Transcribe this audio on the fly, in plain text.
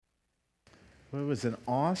Well, it was an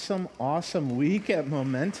awesome week at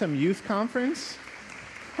Momentum Youth Conference.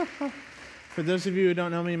 For those of you who don't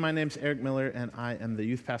know me, my name's Eric Miller, and I am the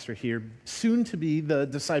youth pastor here, soon to be the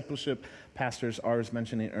discipleship pastor, as R was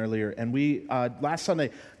mentioning earlier. And we, last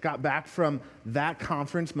Sunday, got back from that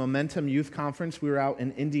conference, Momentum Youth Conference. We were out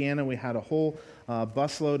in Indiana. We had a whole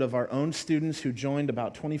busload of our own students who joined,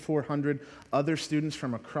 about 2,400 other students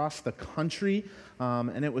from across the country.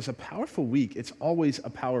 And it was a powerful week. It's always a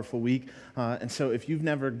powerful week. And so if you've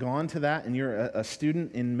never gone to that and you're a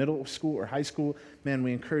student in middle school or high school, man,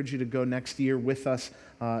 we encourage you to go next year with us.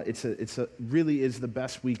 It's really is the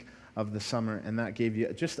best week of the summer, and that gave you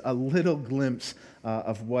just a little glimpse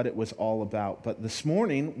of what it was all about. But this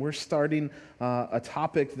morning, we're starting a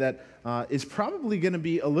topic that is probably going to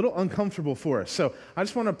be a little uncomfortable for us. So I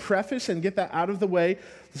just want to preface and get that out of the way.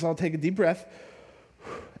 Let's all take a deep breath.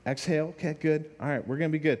 Exhale. Okay, good. All right, we're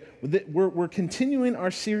going to be good. We're continuing our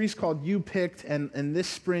series called You Picked, and this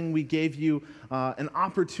spring we gave you an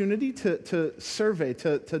opportunity to survey,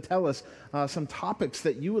 to tell us some topics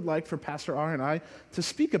that you would like for Pastor R and I to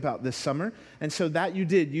speak about this summer. And so that you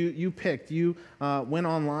did. You picked. You went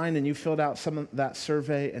online and you filled out some of that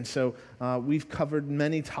survey. And so we've covered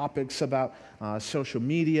many topics about social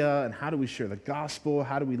media and how do we share the gospel,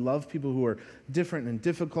 how do we love people who are different and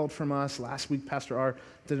difficult from us. Last week, Pastor R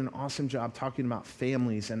did an awesome job talking about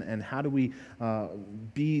families and how do we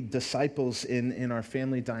be disciples in our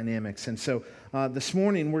family dynamics. And so this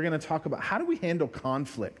morning, we're going to talk about how do we handle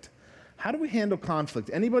conflict? How do we handle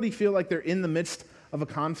conflict? Anybody feel like they're in the midst of a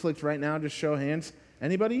conflict right now? Just show of hands.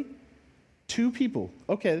 Anybody? 2 people.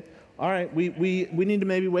 Okay. All right. We need to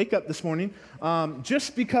maybe wake up this morning.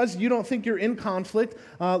 Just because you don't think you're in conflict,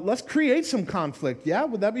 let's create some conflict. Yeah?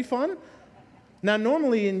 Would that be fun? Now,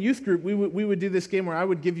 normally in youth group, we would do this game where I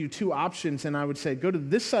would give you 2 options, and I would say, go to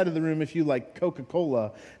this side of the room if you like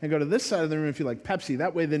Coca-Cola, and go to this side of the room if you like Pepsi.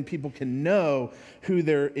 That way, then people can know who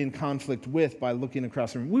they're in conflict with by looking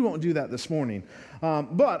across the room. We won't do that this morning.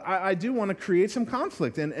 But I do want to create some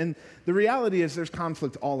conflict, and the reality is there's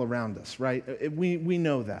conflict all around us, right? We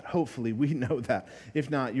know that. Hopefully, we know that. If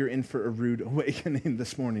not, you're in for a rude awakening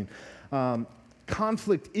this morning.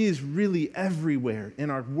 Conflict is really everywhere in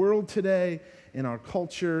our world today, in our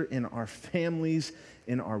culture, in our families,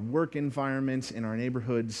 in our work environments, in our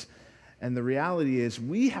neighborhoods. And the reality is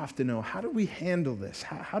we have to know, how do we handle this?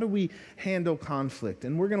 How do we handle conflict?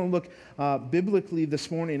 And we're going to look biblically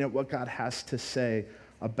this morning at what God has to say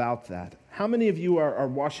about that. How many of you are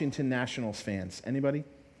Washington Nationals fans? Anybody?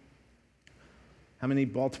 How many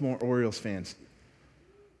Baltimore Orioles fans?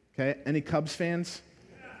 Okay, any Cubs fans?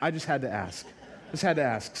 I just had to ask.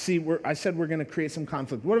 See, I said we're going to create some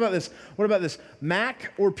conflict. What about this?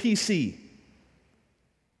 Mac or PC?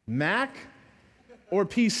 Mac or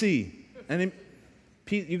PC?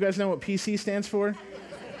 You guys know what PC stands for?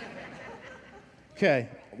 Okay,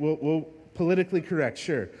 we'll politically correct,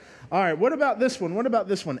 sure. All right, what about this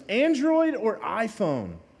one? Android or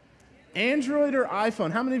iPhone? Android or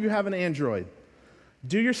iPhone? How many of you have an Android?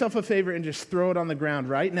 Do yourself a favor and just throw it on the ground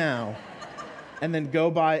right now. And then go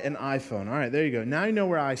buy an iPhone. All right, there you go. Now you know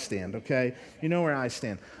where I stand, okay? You know where I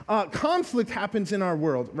stand. Conflict happens in our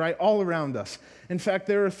world, right? All around us. In fact,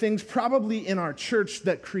 there are things probably in our church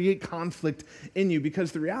that create conflict in you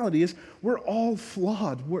because the reality is we're all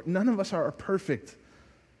flawed. None of us are perfect.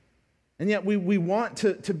 And yet we want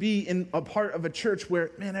to be in a part of a church where,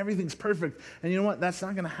 man, everything's perfect. And you know what? That's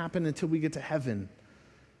not going to happen until we get to heaven.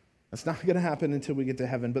 That's not going to happen until we get to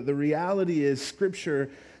heaven. But the reality is, Scripture,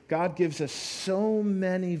 God gives us so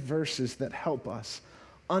many verses that help us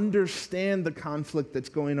understand the conflict that's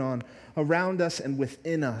going on around us and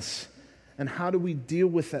within us. And how do we deal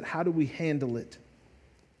with it? How do we handle it?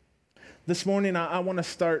 This morning, I want to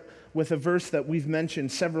start with a verse that we've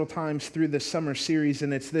mentioned several times through this summer series,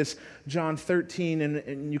 and it's this, John 13,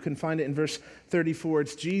 and you can find it in verse 34.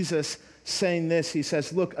 It's Jesus saying this. He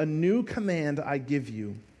says, "Look, a new command I give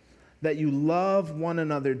you, that you love one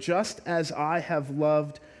another just as I have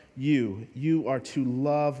loved you. You are to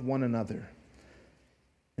love one another."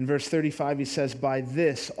 In verse 35, he says, "By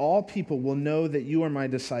this, all people will know that you are my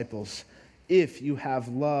disciples, if you have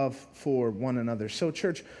love for one another." So,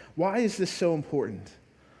 church, why is this so important?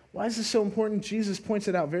 Why is this so important? Jesus points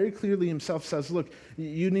it out very clearly himself, says, look,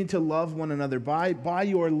 you need to love one another. By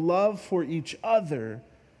your love for each other,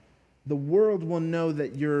 the world will know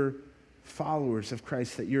that you're followers of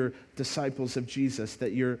Christ, that you're disciples of Jesus,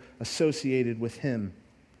 that you're associated with him.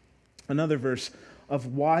 Another verse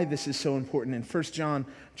of why this is so important. In 1 John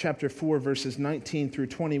chapter 4, verses 19 through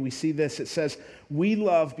 20, we see this. It says, "We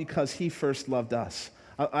love because he first loved us."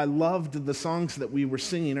 I loved the songs that we were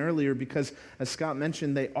singing earlier because, as Scott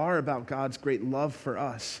mentioned, they are about God's great love for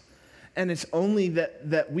us. And it's only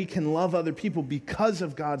that we can love other people because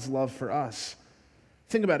of God's love for us.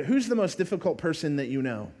 Think about it. Who's the most difficult person that you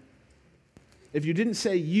know? If you didn't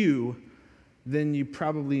say you, then you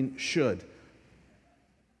probably should.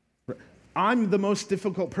 I'm the most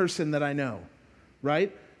difficult person that I know,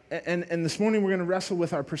 right? And this morning we're going to wrestle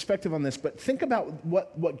with our perspective on this, but think about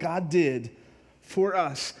what God did for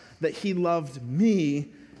us, that he loved me,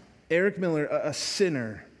 Eric Miller, a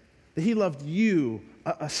sinner, that he loved you,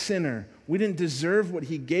 a sinner. We didn't deserve what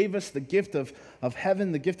he gave us, the gift of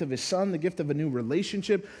heaven, the gift of his son, the gift of a new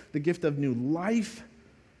relationship, the gift of new life,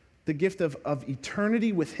 the gift of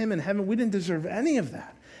eternity with him in heaven. We didn't deserve any of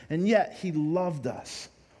that. And yet he loved us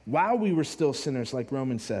while we were still sinners, like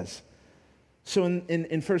Romans says. So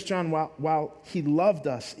in 1 John, while he loved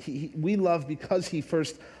us, we love because he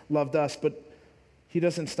first loved us. But he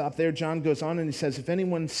doesn't stop there. John goes on and he says, if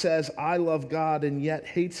anyone says, I love God and yet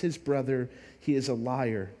hates his brother, he is a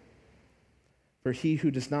liar. For he who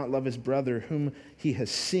does not love his brother whom he has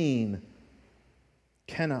seen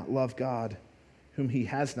cannot love God whom he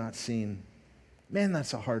has not seen. Man,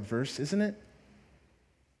 that's a hard verse, isn't it?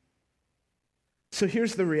 So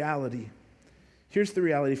here's the reality. Here's the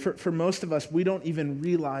reality. For most of us, we don't even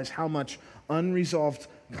realize how much unresolved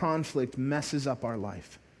conflict messes up our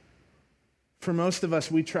life. For most of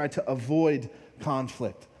us, we try to avoid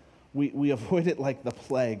conflict. We avoid it like the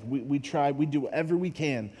plague. We do whatever we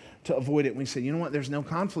can to avoid it. And we say, you know what, there's no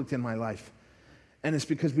conflict in my life. And it's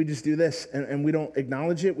because we just do this, and we don't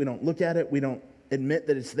acknowledge it, we don't look at it, we don't admit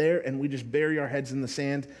that it's there, and we just bury our heads in the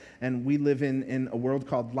sand, and we live in a world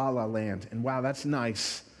called La La Land. And wow, that's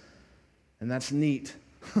nice, and that's neat,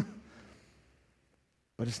 but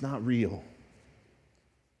it's not real.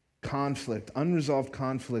 Conflict, unresolved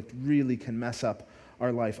conflict really can mess up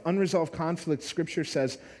our life. Unresolved conflict, Scripture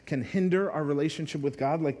says, can hinder our relationship with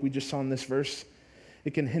God, like we just saw in this verse.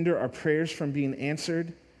 It can hinder our prayers from being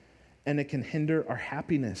answered, and it can hinder our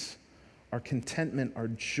happiness, our contentment, our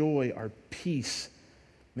joy, our peace.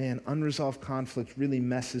 Man, unresolved conflict really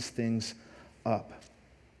messes things up.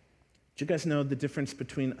 Do you guys know the difference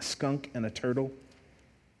between a skunk and a turtle?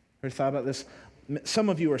 Ever thought about this? Some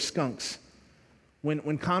of you are skunks.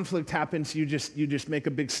 When conflict happens, you just make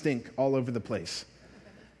a big stink all over the place.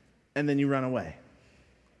 And then you run away.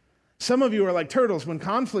 Some of you are like turtles. When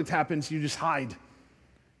conflict happens, you just hide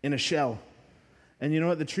in a shell. And you know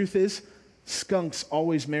what the truth is? Skunks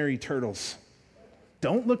always marry turtles.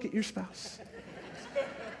 Don't look at your spouse.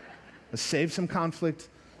 Let's save some conflict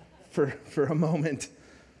for a moment.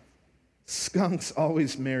 Skunks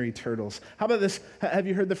always marry turtles. How about this? Have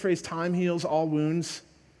you heard the phrase, time heals all wounds?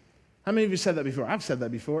 How many of you said that before? I've said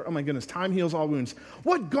that before. Oh my goodness, time heals all wounds.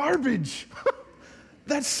 What garbage!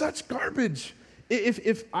 That's such garbage.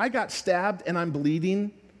 If I got stabbed and I'm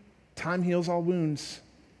bleeding, time heals all wounds.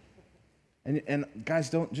 And guys,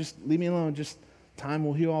 don't just leave me alone. Just time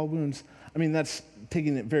will heal all wounds. I mean, that's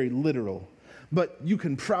taking it very literal. But you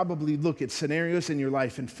can probably look at scenarios in your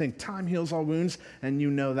life and think time heals all wounds, and you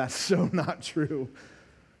know that's so not true.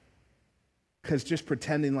 Because just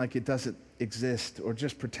pretending like it doesn't exist or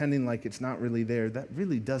just pretending like it's not really there, that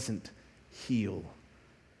really doesn't heal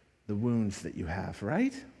the wounds that you have,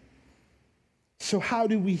 right? So how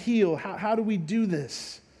do we heal? How do we do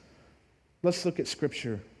this? Let's look at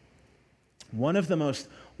Scripture. One of the most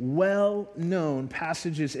well-known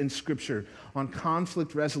passages in Scripture on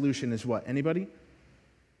conflict resolution is what? Anybody?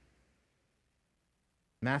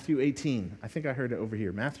 Matthew 18. I think I heard it over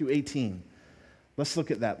here. Matthew 18. Let's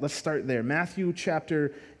look at that. Let's start there. Matthew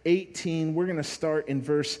chapter 18. We're going to start in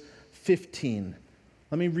verse 15.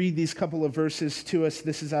 Let me read these couple of verses to us.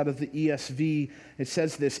 This is out of the ESV. It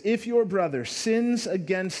says this: if your brother sins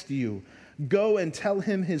against you, go and tell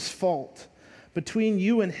him his fault between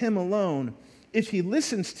you and him alone. If he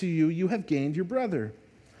listens to you, you have gained your brother.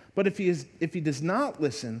 But if he does not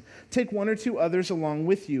listen, take one or two others along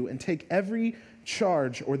with you, and take every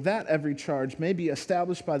charge, or that every charge may be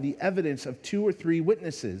established by the evidence of 2 or 3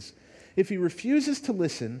 witnesses. If he refuses to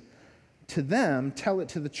listen to them, tell it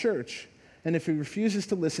to the church. And if he refuses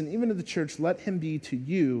to listen even to the church, let him be to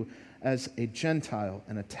you as a Gentile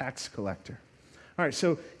and a tax collector. All right,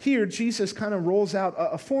 so here Jesus kind of rolls out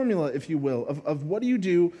a formula, if you will, of what do you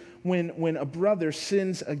do when a brother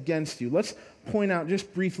sins against you. Let's point out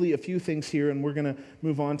just briefly a few things here, and we're going to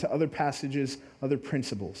move on to other passages, other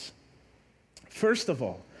principles. First of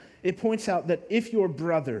all, it points out that if your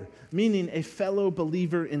brother, meaning a fellow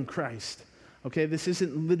believer in Christ, Okay, this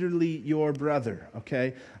isn't literally your brother,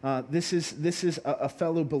 okay? This is a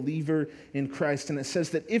fellow believer in Christ. And it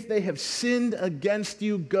says that if they have sinned against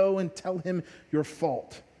you, go and tell him your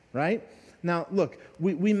fault, right? Now, look,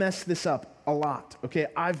 we mess this up a lot, okay?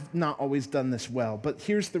 I've not always done this well, but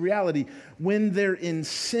here's the reality. When they're in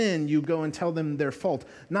sin, you go and tell them their fault,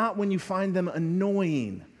 not when you find them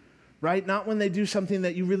annoying, right? Not when they do something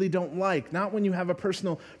that you really don't like, not when you have a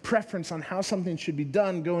personal preference on how something should be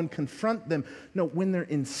done, go and confront them. No, when they're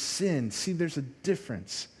in sin. See, there's a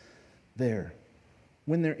difference there.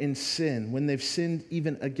 When they're in sin, when they've sinned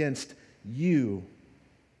even against you.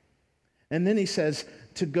 And then he says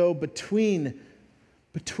to go between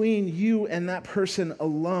you and that person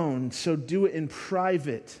alone, so do it in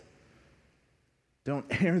private. Don't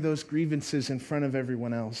air those grievances in front of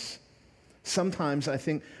everyone else. Sometimes I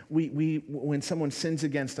think we when someone sins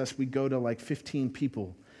against us, we go to like 15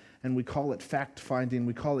 people and we call it fact-finding,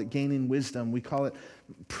 we call it gaining wisdom, we call it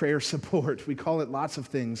prayer support, we call it lots of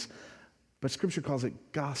things, but Scripture calls it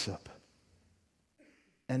gossip.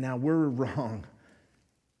 And now we're wrong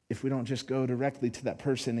if we don't just go directly to that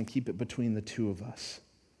person and keep it between the two of us.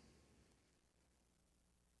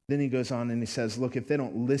 Then he goes on and he says, look, if they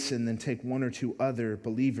don't listen, then take one or two other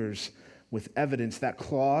believers with evidence. That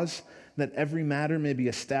clause, that every matter may be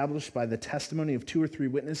established by the testimony of 2 or 3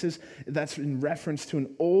 witnesses, that's in reference to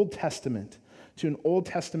an Old Testament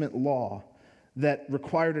law that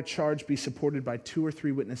required a charge be supported by 2 or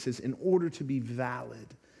 3 witnesses in order to be valid,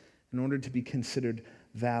 in order to be considered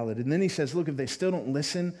valid. And then he says, look, if they still don't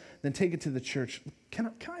listen, then take it to the church.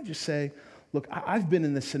 Can I just say, look, I've been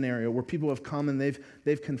in this scenario where people have come and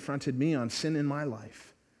they've confronted me on sin in my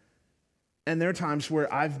life. And there are times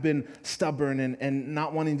where I've been stubborn and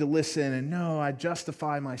not wanting to listen and no, I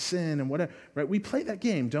justify my sin and whatever, right? We play that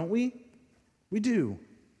game, don't we? We do.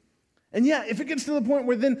 And yeah, if it gets to the point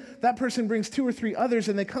where then that person brings 2 or 3 others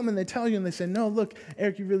and they come and they tell you and they say, no, look,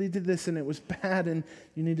 Eric, you really did this and it was bad and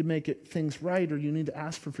you need to make things right or you need to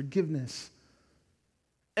ask for forgiveness.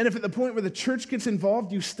 And if at the point where the church gets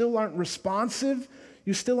involved, you still aren't responsive,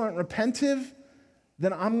 you still aren't repentive,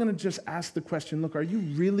 then I'm going to just ask the question, look, are you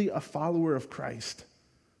really a follower of Christ?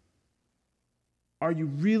 Are you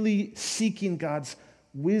really seeking God's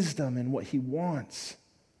wisdom and what he wants?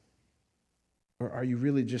 Or are you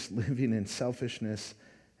really just living in selfishness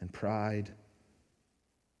and pride?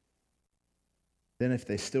 Then if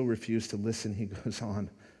they still refuse to listen, he goes on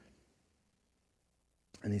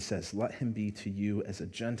and he says, let him be to you as a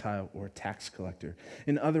Gentile or a tax collector.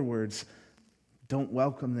 In other words, don't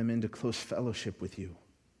welcome them into close fellowship with you.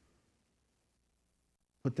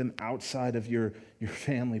 Put them outside of your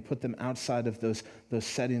family. Put them outside of those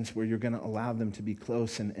settings where you're going to allow them to be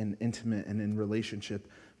close and intimate and in relationship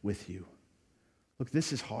with you. Look,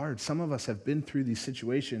 this is hard. Some of us have been through these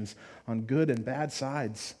situations on good and bad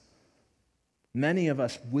sides. Many of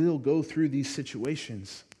us will go through these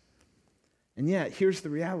situations. And yet, here's the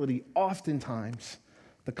reality. Oftentimes,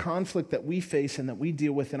 the conflict that we face and that we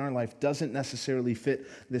deal with in our life doesn't necessarily fit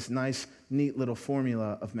this nice, neat little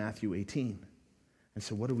formula of Matthew 18. And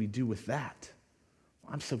so what do we do with that?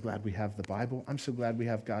 Well, I'm so glad we have the Bible. I'm so glad we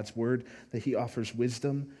have God's word, that he offers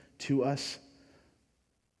wisdom to us.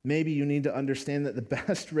 Maybe you need to understand that the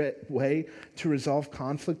best way to resolve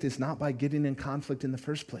conflict is not by getting in conflict in the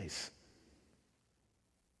first place.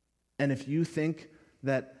 And if you think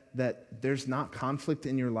that there's not conflict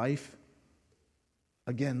in your life,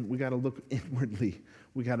 again, we got to look inwardly.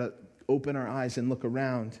 We got to open our eyes and look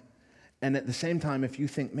around. And at the same time, if you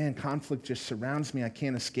think, man, conflict just surrounds me, I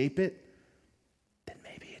can't escape it, then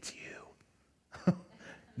maybe it's you.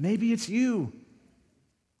 Maybe it's you.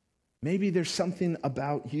 Maybe there's something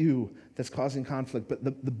about you that's causing conflict. But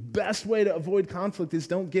the best way to avoid conflict is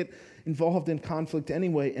don't get involved in conflict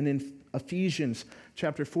anyway. And in Ephesians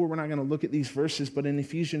chapter 4, we're not going to look at these verses, but in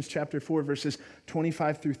Ephesians chapter 4, verses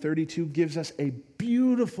 25 through 32, gives us a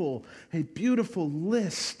beautiful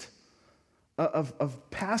list of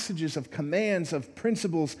passages, of commands, of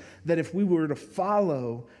principles that if we were to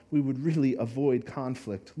follow, we would really avoid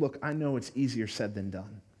conflict. Look, I know it's easier said than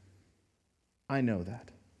done. I know that.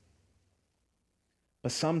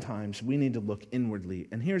 But sometimes we need to look inwardly.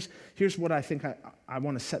 And here's what I think I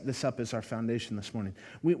want to set this up as our foundation this morning.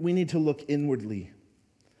 We need to look inwardly.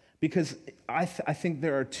 Because I think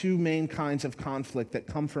there are 2 main kinds of conflict that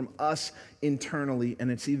come from us internally, and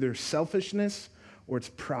it's either selfishness or it's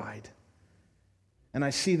pride. And I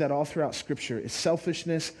see that all throughout Scripture. It's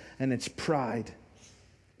selfishness and it's pride.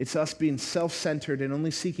 It's us being self-centered and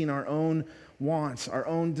only seeking our own wants, our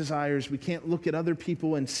own desires. We can't look at other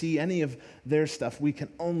people and see any of their stuff. We can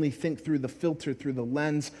only think through the filter, through the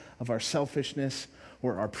lens of our selfishness.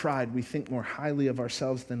 or our pride. We think more highly of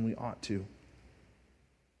ourselves than we ought to.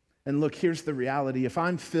 And look, here's the reality. If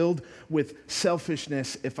I'm filled with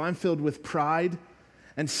selfishness, if I'm filled with pride,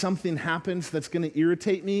 and something happens that's going to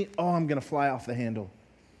irritate me, I'm going to fly off the handle.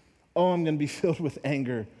 I'm going to be filled with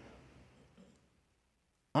anger.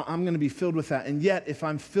 I'm going to be filled with that. And yet, if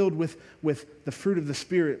I'm filled with the fruit of the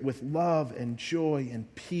Spirit, with love and joy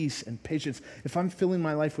and peace and patience, if I'm filling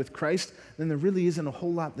my life with Christ, then there really isn't a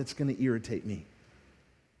whole lot that's going to irritate me.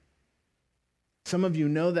 Some of you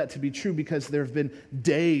know that to be true because there have been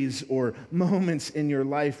days or moments in your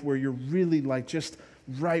life where you're really like just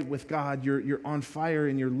right with God. You're on fire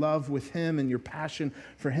in your love with Him and your passion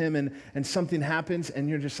for Him, and something happens and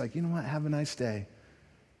you're just like, you know what, have a nice day.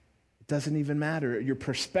 It doesn't even matter. Your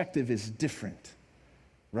perspective is different,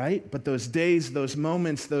 right? But those days, those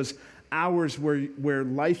moments, those hours where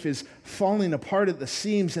life is falling apart at the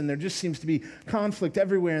seams and there just seems to be conflict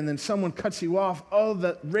everywhere, and then someone cuts you off,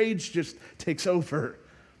 the rage just takes over.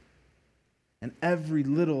 And every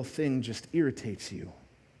little thing just irritates you.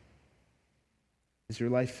 Is your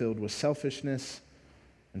life filled with selfishness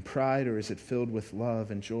and pride, or is it filled with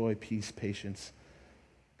love and joy, peace, patience,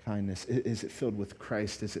 kindness? Is it filled with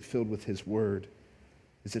Christ? Is it filled with His Word?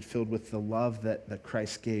 Is it filled with the love that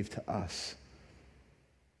Christ gave to us?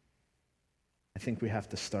 I think we have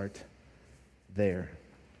to start there.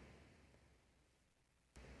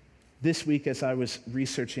 This week, as I was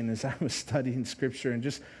researching, as I was studying Scripture and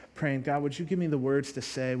just praying, God, would you give me the words to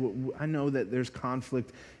say? I know that there's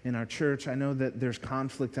conflict in our church. I know that there's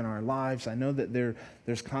conflict in our lives. I know that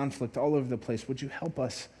there's conflict all over the place. Would you help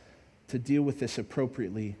us to deal with this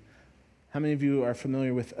appropriately? How many of you are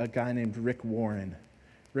familiar with a guy named Rick Warren?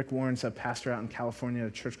 Rick Warren's a pastor out in California at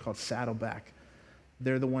a church called Saddleback.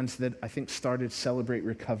 They're the ones that I think started Celebrate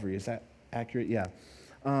Recovery. Is that accurate? Yeah.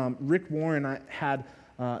 Rick Warren had,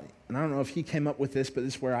 and I don't know if he came up with this, but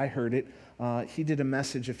this is where I heard it. He did a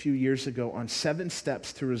message a few years ago on 7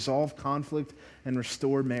 steps to resolve conflict and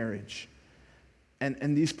restore marriage.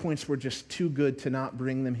 And these points were just too good to not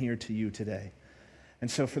bring them here to you today. And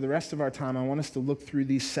so for the rest of our time, I want us to look through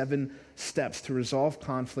these 7 steps to resolve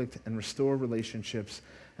conflict and restore relationships.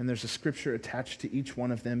 And there's a scripture attached to each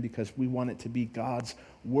one of them because we want it to be God's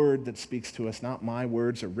word that speaks to us, not my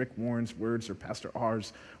words or Rick Warren's words or Pastor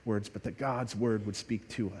R's words, but that God's word would speak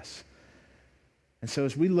to us. And so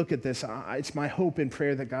as we look at this, it's my hope and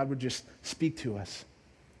prayer that God would just speak to us,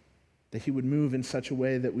 that He would move in such a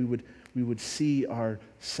way that we would see our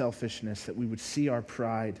selfishness, that we would see our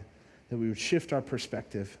pride, that we would shift our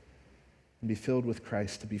perspective and be filled with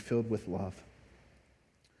Christ, to be filled with love.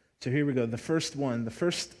 So here we go. The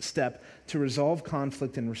first step to resolve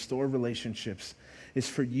conflict and restore relationships is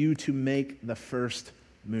for you to make the first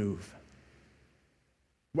move.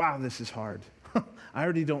 Wow, this is hard. I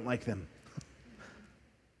already don't like them.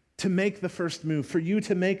 To make the first move, for you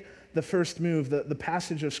to make the first move. The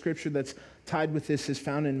passage of Scripture that's tied with this is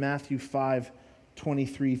found in Matthew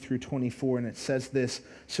 5:23 through 24, and it says this: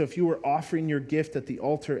 so if you are offering your gift at the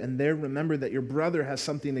altar and there remember that your brother has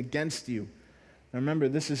something against you. Now remember,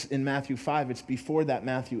 this is in Matthew 5. It's before that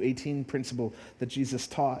Matthew 18 principle that Jesus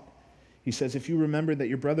taught. He says, if you remember that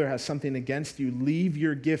your brother has something against you, leave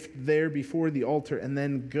your gift there before the altar and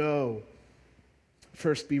then go.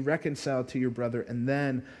 First be reconciled to your brother and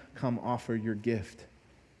then come offer your gift.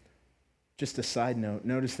 Just a side note,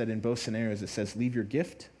 notice that in both scenarios it says leave your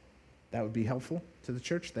gift. That would be helpful to the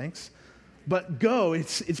church, thanks. But go,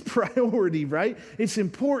 it's priority, right? It's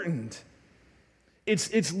important.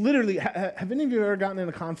 It's literally, have any of you ever gotten in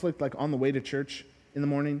a conflict like on the way to church in the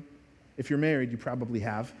morning? If you're married, you probably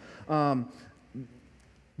have.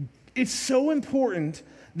 It's so important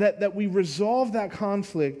that we resolve that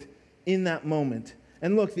conflict in that moment.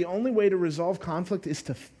 And look, the only way to resolve conflict is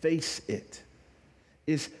to face it.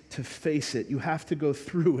 You have to go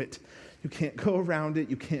through it. You can't go around it.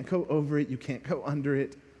 You can't go over it. You can't go under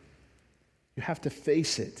it. You have to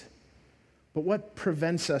face it. But what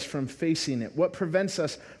prevents us from facing it? What prevents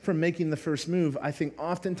us from making the first move? I think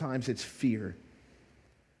oftentimes it's fear.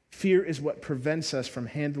 Fear is what prevents us from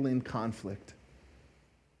handling conflict.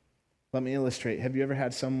 Let me illustrate. Have you ever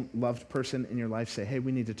had some loved person in your life say, hey,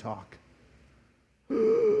 we need to talk?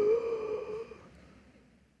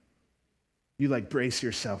 You like brace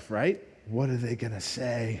yourself, right? What are they going to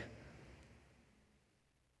say?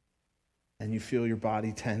 And you feel your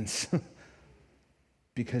body tense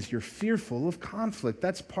because you're fearful of conflict.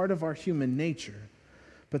 That's part of our human nature.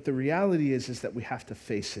 But the reality is that we have to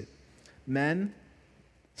face it. Men,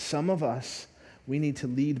 some of us, we need to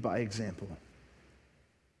lead by example.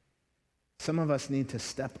 Some of us need to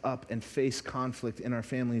step up and face conflict in our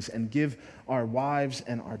families and give our wives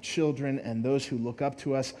and our children and those who look up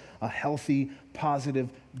to us a healthy, positive,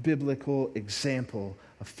 biblical example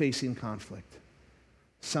of facing conflict.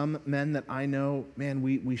 Some men that I know, man,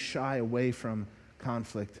 we shy away from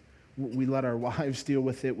conflict. We let our wives deal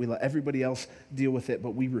with it. We let everybody else deal with it,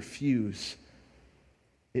 but we refuse.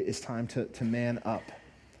 It is time to man up,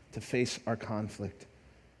 to face our conflict,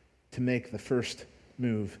 to make the first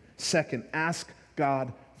move. Second, ask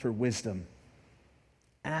God for wisdom.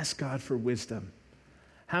 Ask God for wisdom.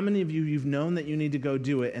 How many of you've known that you need to go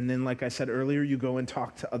do it, and then, like I said earlier, you go and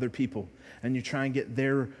talk to other people, and you try and get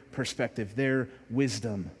their perspective, their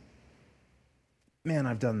wisdom? Man,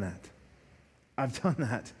 I've done that. I've done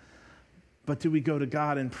that. But do we go to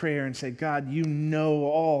God in prayer and say, God, you know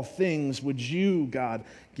all things. Would you, God,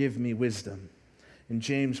 give me wisdom? In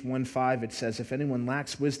James 1:5, it says, if anyone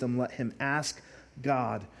lacks wisdom, let him ask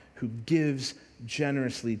God, who gives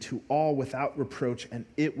generously to all without reproach, and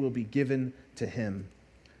it will be given to him.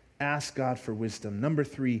 Ask God for wisdom. Number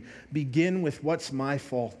 3, begin with what's my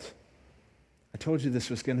fault. I told you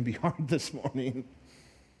this was going to be hard this morning.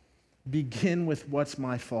 Begin with what's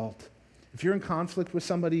my fault. If you're in conflict with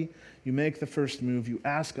somebody, you make the first move, you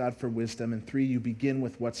ask God for wisdom, and 3, you begin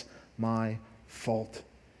with what's my fault.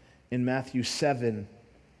 In Matthew 7,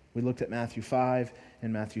 we looked at Matthew 5,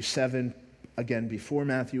 and Matthew 7, again, before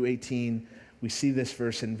Matthew 18, we see this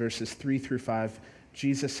verse in verses 3 through 5.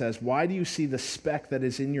 Jesus says, why do you see the speck that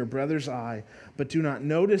is in your brother's eye, but do not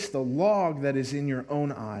notice the log that is in your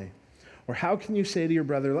own eye? Or how can you say to your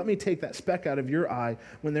brother, let me take that speck out of your eye,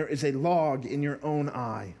 when there is a log in your own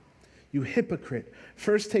eye? You hypocrite,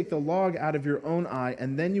 first take the log out of your own eye,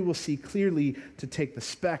 and then you will see clearly to take the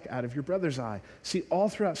speck out of your brother's eye. See, all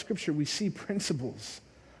throughout Scripture, we see principles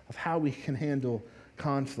of how we can handle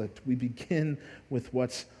conflict. We begin with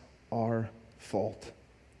what's our fault.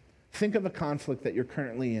 Think of a conflict that you're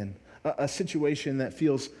currently in, a situation that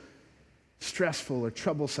feels stressful or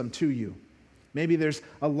troublesome to you. Maybe there's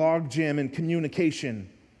a log jam in communication.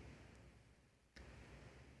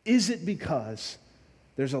 Is it because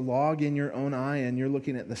there's a log in your own eye and you're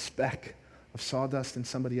looking at the speck of sawdust in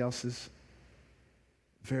somebody else's?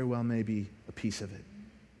 Very well may be a piece of it.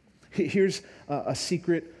 Here's a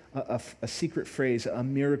secret phrase, a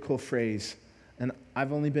miracle phrase. And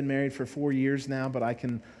I've only been married for 4 years now, but I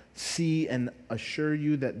can see and assure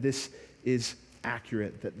you that this is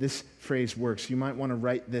accurate, that this phrase works. You might want to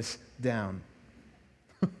write this down.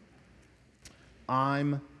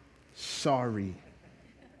 I'm sorry.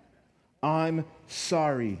 I'm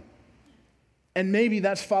sorry. And maybe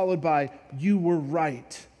that's followed by, you were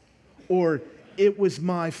right, or it was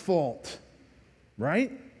my fault,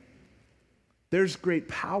 right? There's great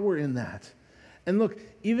power in that. And look,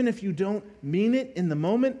 even if you don't mean it in the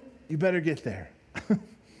moment, you better get there.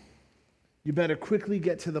 You better quickly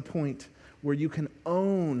get to the point where you can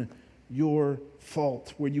own your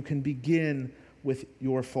fault, where you can begin with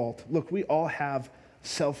your fault. Look, we all have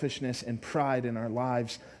selfishness and pride in our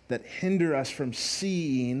lives that hinder us from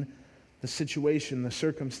seeing the situation, the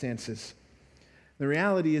circumstances. The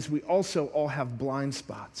reality is we also all have blind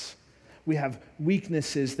spots. We have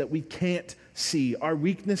weaknesses that we can't see. Our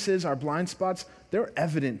weaknesses, our blind spots, they're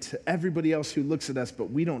evident to everybody else who looks at us, but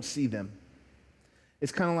we don't see them.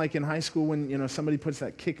 It's kind of like in high school when somebody puts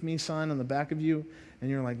that kick me sign on the back of you, and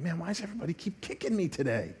you're like, man, why does everybody keep kicking me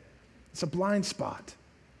today? It's a blind spot.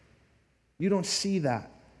 You don't see that.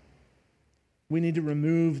 We need to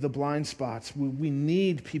remove the blind spots. We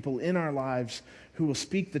need people in our lives who will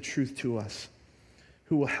speak the truth to us,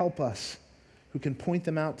 who will help us, who can point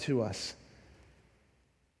them out to us.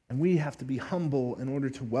 And we have to be humble in order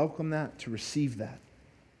to welcome that, to receive that.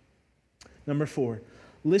 Number 4,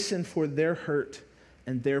 listen for their hurt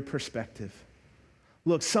and their perspective.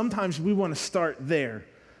 Look, sometimes we want to start there.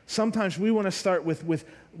 Sometimes we want to start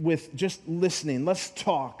with just listening. Let's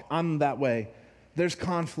talk. I'm that way. There's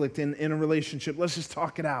conflict in a relationship. Let's just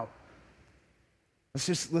talk it out.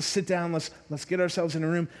 Let's sit down. Let's get ourselves in a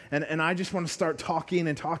room. And I just want to start talking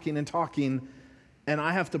and talking and talking. And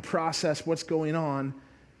I have to process what's going on.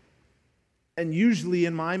 And usually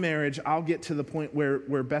in my marriage, I'll get to the point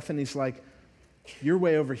where Bethany's like, you're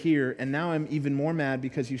way over here, and now I'm even more mad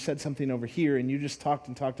because you said something over here, and you just talked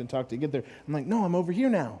and talked and talked to get there. I'm like, no, I'm over here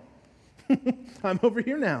now. I'm over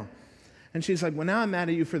here now. And she's like, well, now I'm mad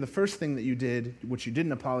at you for the first thing that you did, which you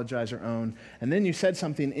didn't apologize or own, and then you said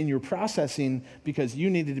something in your processing because you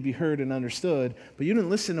needed to be heard and understood, but you didn't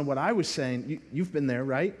listen to what I was saying. You've been there,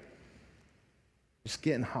 right? Just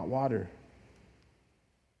get in hot water.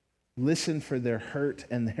 Listen for their hurt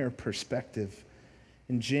and their perspective.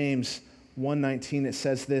 In James 1:19, it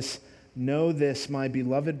says this, "Know this, my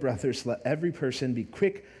beloved brothers, let every person be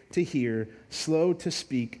quick to hear, slow to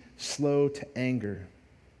speak, slow to anger."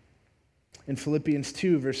 In Philippians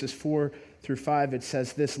 2, verses 4 through 5, it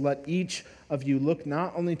says this, "Let each of you look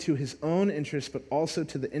not only to his own interest, but also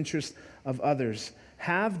to the interest of others.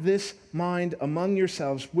 Have this mind among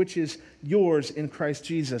yourselves, which is yours in Christ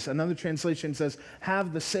Jesus." Another translation says,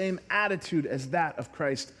 "Have the same attitude as that of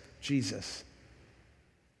Christ Jesus."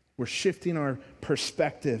 We're shifting our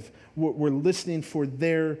perspective. We're listening for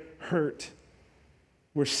their hurt.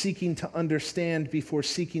 We're seeking to understand before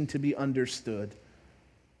seeking to be understood.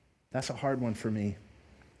 That's a hard one for me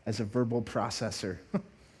as a verbal processor.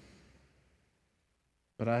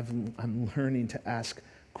 But I'm learning to ask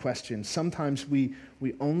questions. Sometimes we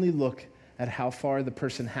only look at how far the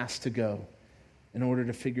person has to go in order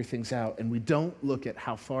to figure things out, and we don't look at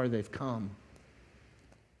how far they've come.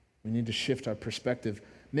 We need to shift our perspective.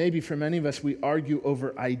 Maybe for many of us, we argue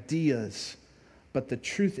over ideas, but the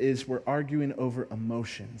truth is we're arguing over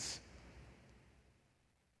emotions.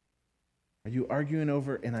 Are you arguing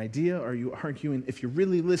over an idea, or are you arguing, if you're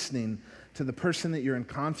really listening to the person that you're in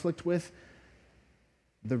conflict with,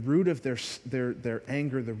 the root of their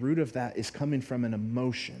anger, the root of that is coming from an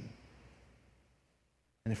emotion.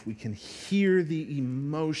 And if we can hear the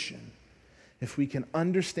emotion, if we can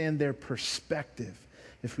understand their perspective,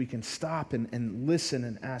 if we can stop and listen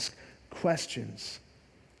and ask questions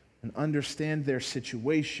and understand their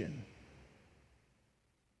situation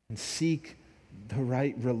and seek the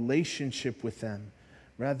right relationship with them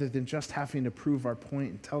rather than just having to prove our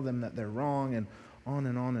point and tell them that they're wrong, and on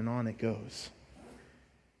and on and on it goes.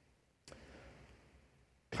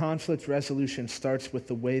 Conflict resolution starts with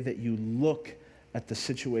the way that you look at the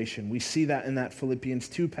situation. We see that in that Philippians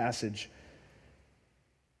 2 passage.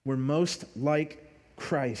 We're most like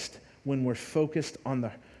Christ when we're focused on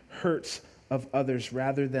the hurts of others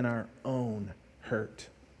rather than our own hurt.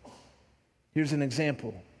 Here's an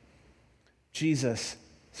example. Jesus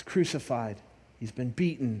is crucified. He's been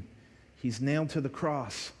beaten. He's nailed to the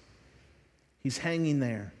cross. He's hanging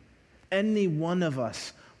there. Any one of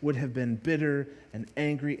us would have been bitter and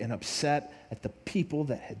angry and upset at the people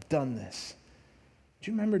that had done this.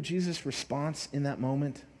 Do you remember Jesus' response in that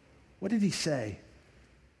moment? What did he say?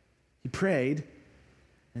 He prayed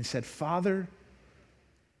and said, "Father,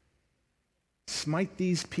 smite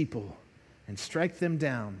these people and strike them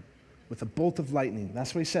down with a bolt of lightning."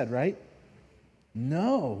 That's what he said, right?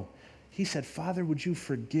 No. He said, "Father, would you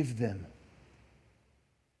forgive them?"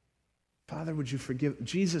 Father, would you forgive?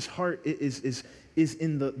 Jesus' heart is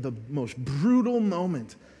in the most brutal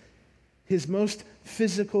moment, his most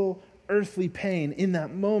physical, earthly pain. In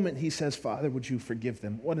that moment, he says, "Father, would you forgive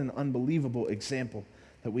them?" What an unbelievable example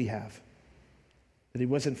that we have. That he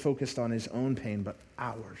wasn't focused on his own pain, but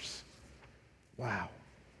ours. Wow.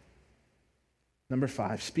 Number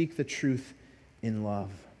 5, speak the truth in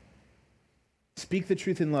love. Speak the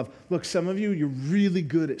truth in love. Look, some of you, you're really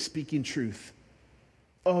good at speaking truth.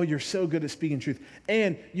 Oh, you're so good at speaking truth.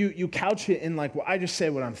 And you couch it in like, well, I just say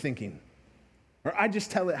what I'm thinking. Or I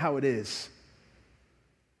just tell it how it is.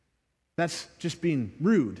 That's just being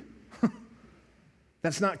rude.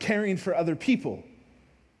 That's not caring for other people.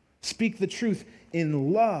 Speak the truth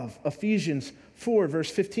in love. Ephesians 4,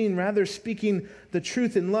 verse 15, rather speaking the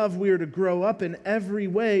truth in love, we are to grow up in every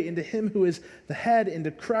way into him who is the head,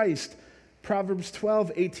 into Christ. Proverbs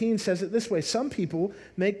 12:18 says it this way, "Some people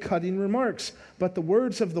make cutting remarks, but the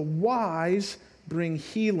words of the wise bring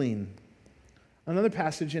healing." Another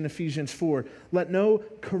passage in Ephesians 4, "Let no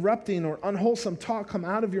corrupting or unwholesome talk come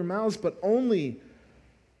out of your mouths, but only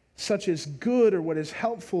such as good or what is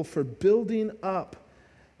helpful for building up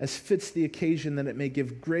as fits the occasion, that it may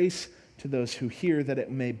give grace to those who hear, that it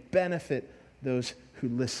may benefit those who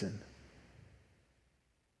listen."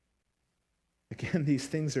 Again, these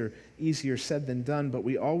things are easier said than done, but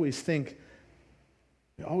we always think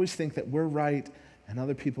that we're right and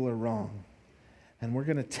other people are wrong. And we're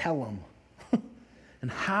going to tell them. And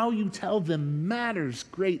how you tell them matters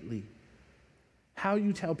greatly. How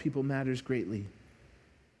you tell people matters greatly.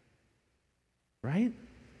 Right?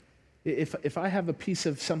 If I have a piece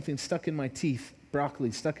of something stuck in my teeth,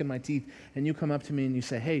 broccoli stuck in my teeth, and you come up to me and you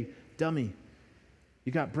say, "Hey, dummy,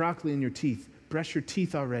 you got broccoli in your teeth. Brush your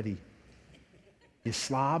teeth already. You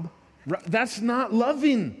slob." That's not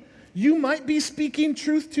loving. You might be speaking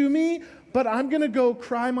truth to me, but I'm going to go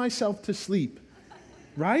cry myself to sleep.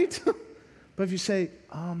 Right? But if you say,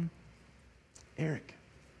 "Eric,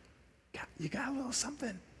 you got a little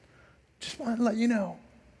something. Just want to let you know."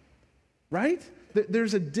 Right?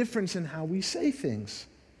 There's a difference in how we say things.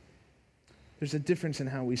 There's a difference in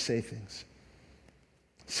how we say things.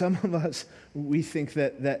 Some of us, we think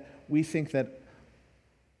that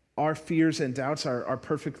our fears and doubts are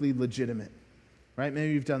perfectly legitimate, right?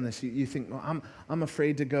 Maybe you've done this. You think, well, I'm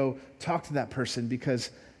afraid to go talk to that person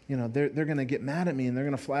because, they're going to get mad at me and they're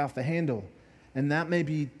going to fly off the handle. And that may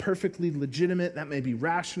be perfectly legitimate. That may be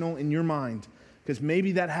rational in your mind because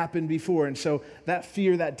maybe that happened before. And so that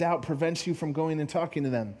fear, that doubt prevents you from going and talking to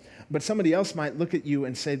them. But somebody else might look at you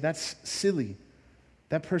and say, that's silly.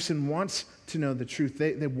 That person wants to know the truth.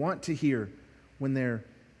 They want to hear when they're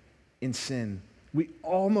in sin. We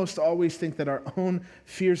almost always think that our own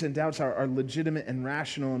fears and doubts are legitimate and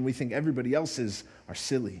rational, and we think everybody else's are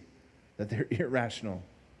silly, that they're irrational,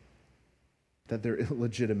 that they're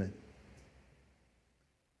illegitimate.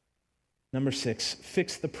 Number 6,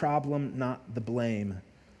 fix the problem, not the blame.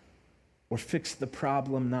 Or fix the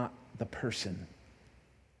problem, not the person.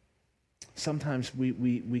 Sometimes we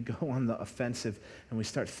go on the offensive and we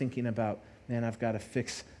start thinking about, man, I've got to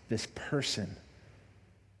fix this person.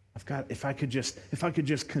 If I could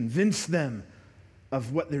just convince them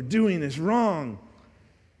of what they're doing is wrong.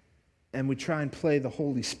 And we try and play the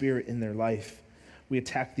Holy Spirit in their life. We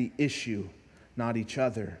attack the issue, not each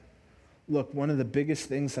other. Look, one of the biggest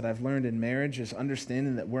things that I've learned in marriage is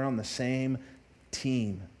understanding that we're on the same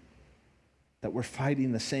team, that we're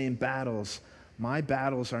fighting the same battles. My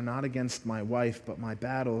battles are not against my wife, but my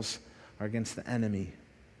battles are against the enemy.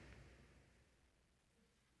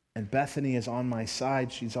 And Bethany is on my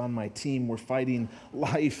side. She's on my team. We're fighting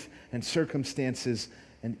life and circumstances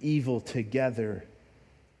and evil together.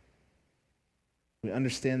 We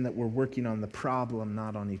understand that we're working on the problem,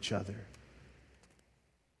 not on each other.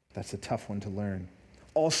 That's a tough one to learn.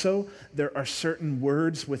 Also, there are certain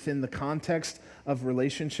words within the context of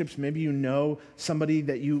relationships. Maybe you know somebody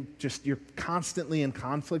that you're constantly in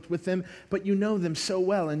conflict with them, but you know them so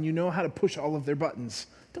well and you know how to push all of their buttons.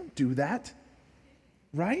 Don't do that.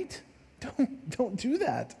 Right? Don't do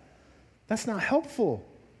that. That's not helpful.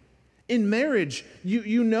 In marriage,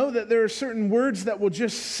 you know that there are certain words that will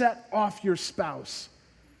just set off your spouse.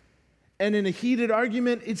 And in a heated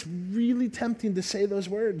argument, it's really tempting to say those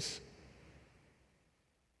words.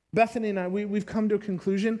 Bethany and I, we've come to a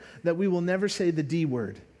conclusion that we will never say the D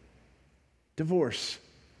word. Divorce.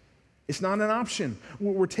 It's not an option.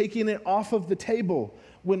 We're taking it off of the table.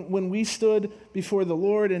 When we stood before the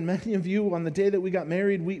Lord, and many of you on the day that we got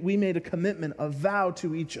married, we made a commitment, a vow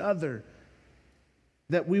to each other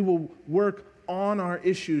that we will work on our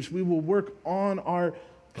issues, we will work on our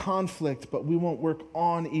conflict, but we won't work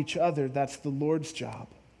on each other. That's the Lord's job.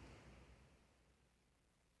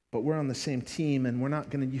 But we're on the same team, and we're not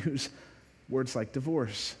going to use words like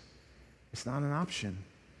divorce. It's not an option.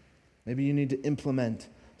 Maybe you need to implement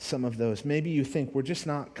some of those. Maybe you think we're just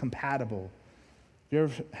not compatible.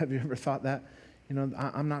 Have you ever thought that?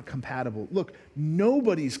 I'm not compatible. Look,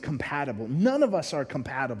 nobody's compatible. None of us are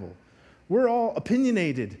compatible. We're all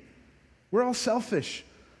opinionated. We're all selfish.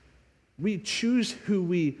 We choose who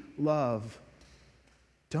we love.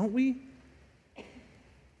 Don't we?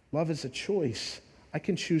 Love is a choice. I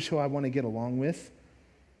can choose who I want to get along with.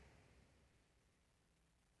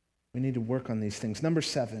 We need to work on these things. Number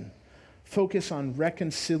 7, focus on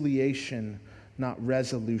reconciliation, not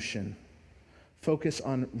resolution. Focus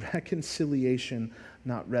on reconciliation,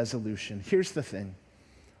 not resolution. Here's the thing.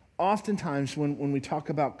 Oftentimes, when we talk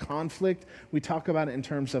about conflict, we talk about it in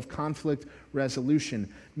terms of conflict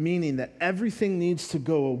resolution, meaning that everything needs to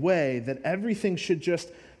go away, that everything should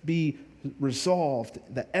just be resolved,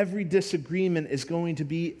 that every disagreement is going to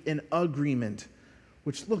be an agreement,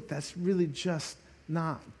 which, look, that's really just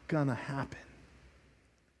not gonna happen.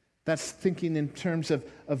 That's thinking in terms of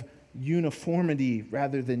uniformity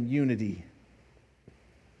rather than unity.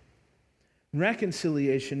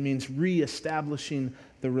 Reconciliation means reestablishing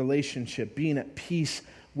the relationship, being at peace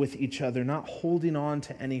with each other, not holding on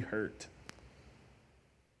to any hurt.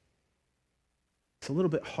 It's a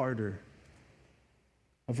little bit harder.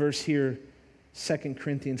 A verse here, 2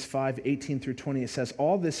 Corinthians 5:18-20, it says,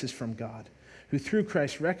 all this is from God, who through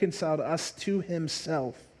Christ reconciled us to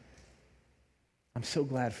himself. I'm so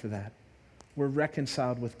glad for that. We're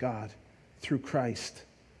reconciled with God through Christ.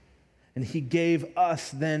 And he gave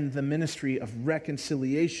us then the ministry of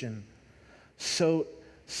reconciliation so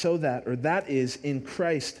that is, in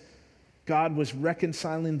Christ, God was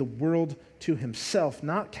reconciling the world to himself,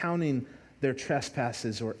 not counting their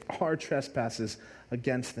trespasses or our trespasses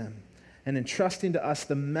against them, and entrusting to us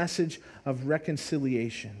the message of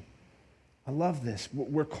reconciliation. I love this.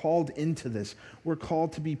 We're called into this. We're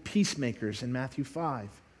called to be peacemakers in Matthew 5.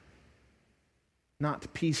 Not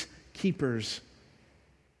peacekeepers,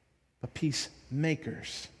 but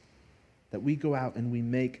peacemakers. That we go out and we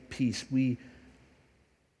make peace. We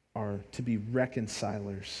are to be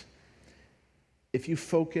reconcilers. If you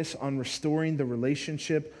focus on restoring the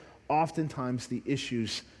relationship, oftentimes the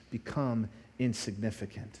issues become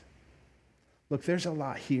insignificant. Look, there's a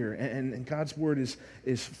lot here, and God's word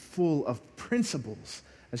is full of principles,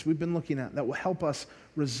 as we've been looking at, that will help us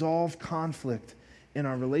resolve conflict in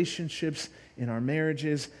our relationships, in our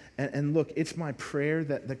marriages. And look, it's my prayer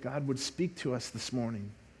that God would speak to us this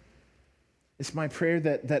morning. It's my prayer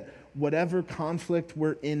that whatever conflict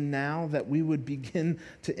we're in now, that we would begin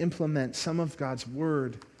to implement some of God's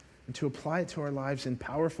word and to apply it to our lives in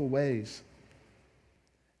powerful ways.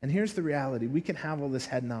 And here's the reality. We can have all this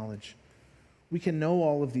head knowledge. We can know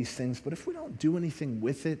all of these things, but if we don't do anything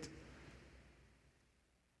with it,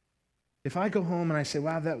 if I go home and I say,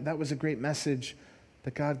 wow, that was a great message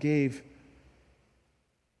that God gave,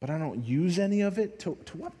 but I don't use any of it, to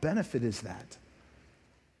what benefit is that?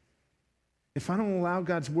 If I don't allow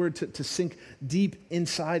God's word to sink deep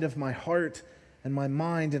inside of my heart and my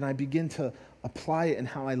mind, and I begin to apply it in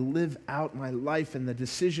how I live out my life and the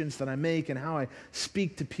decisions that I make and how I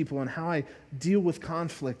speak to people and how I deal with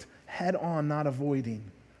conflict head on, not avoiding,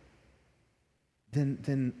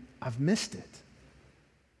 then I've missed it.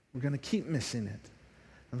 We're going to keep missing it.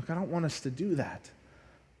 And look, I don't want us to do that.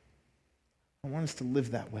 I want us to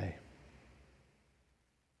live that way.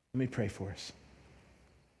 Let me pray for us.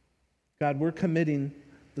 God, we're committing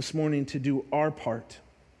this morning to do our part,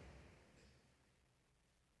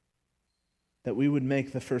 that we would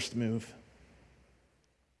make the first move,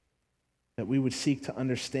 that we would seek to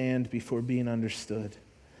understand before being understood,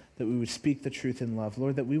 that we would speak the truth in love.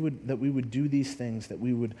 Lord, that we would do these things, that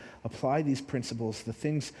we would apply these principles, the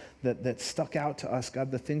things that stuck out to us,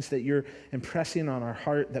 God, the things that you're impressing on our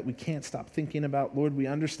heart that we can't stop thinking about. Lord, we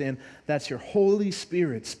understand that's your Holy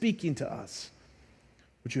Spirit speaking to us.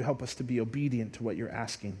 Would you help us to be obedient to what you're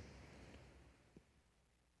asking?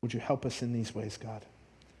 Would you help us in these ways, God?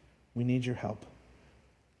 We need your help.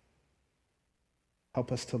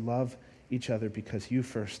 Help us to love each other because you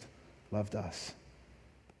first loved us,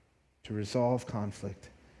 to resolve conflict,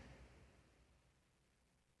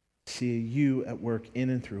 see you at work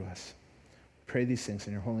in and through us. We pray these things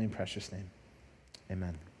in your holy and precious name.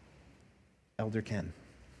 Amen. Elder Ken.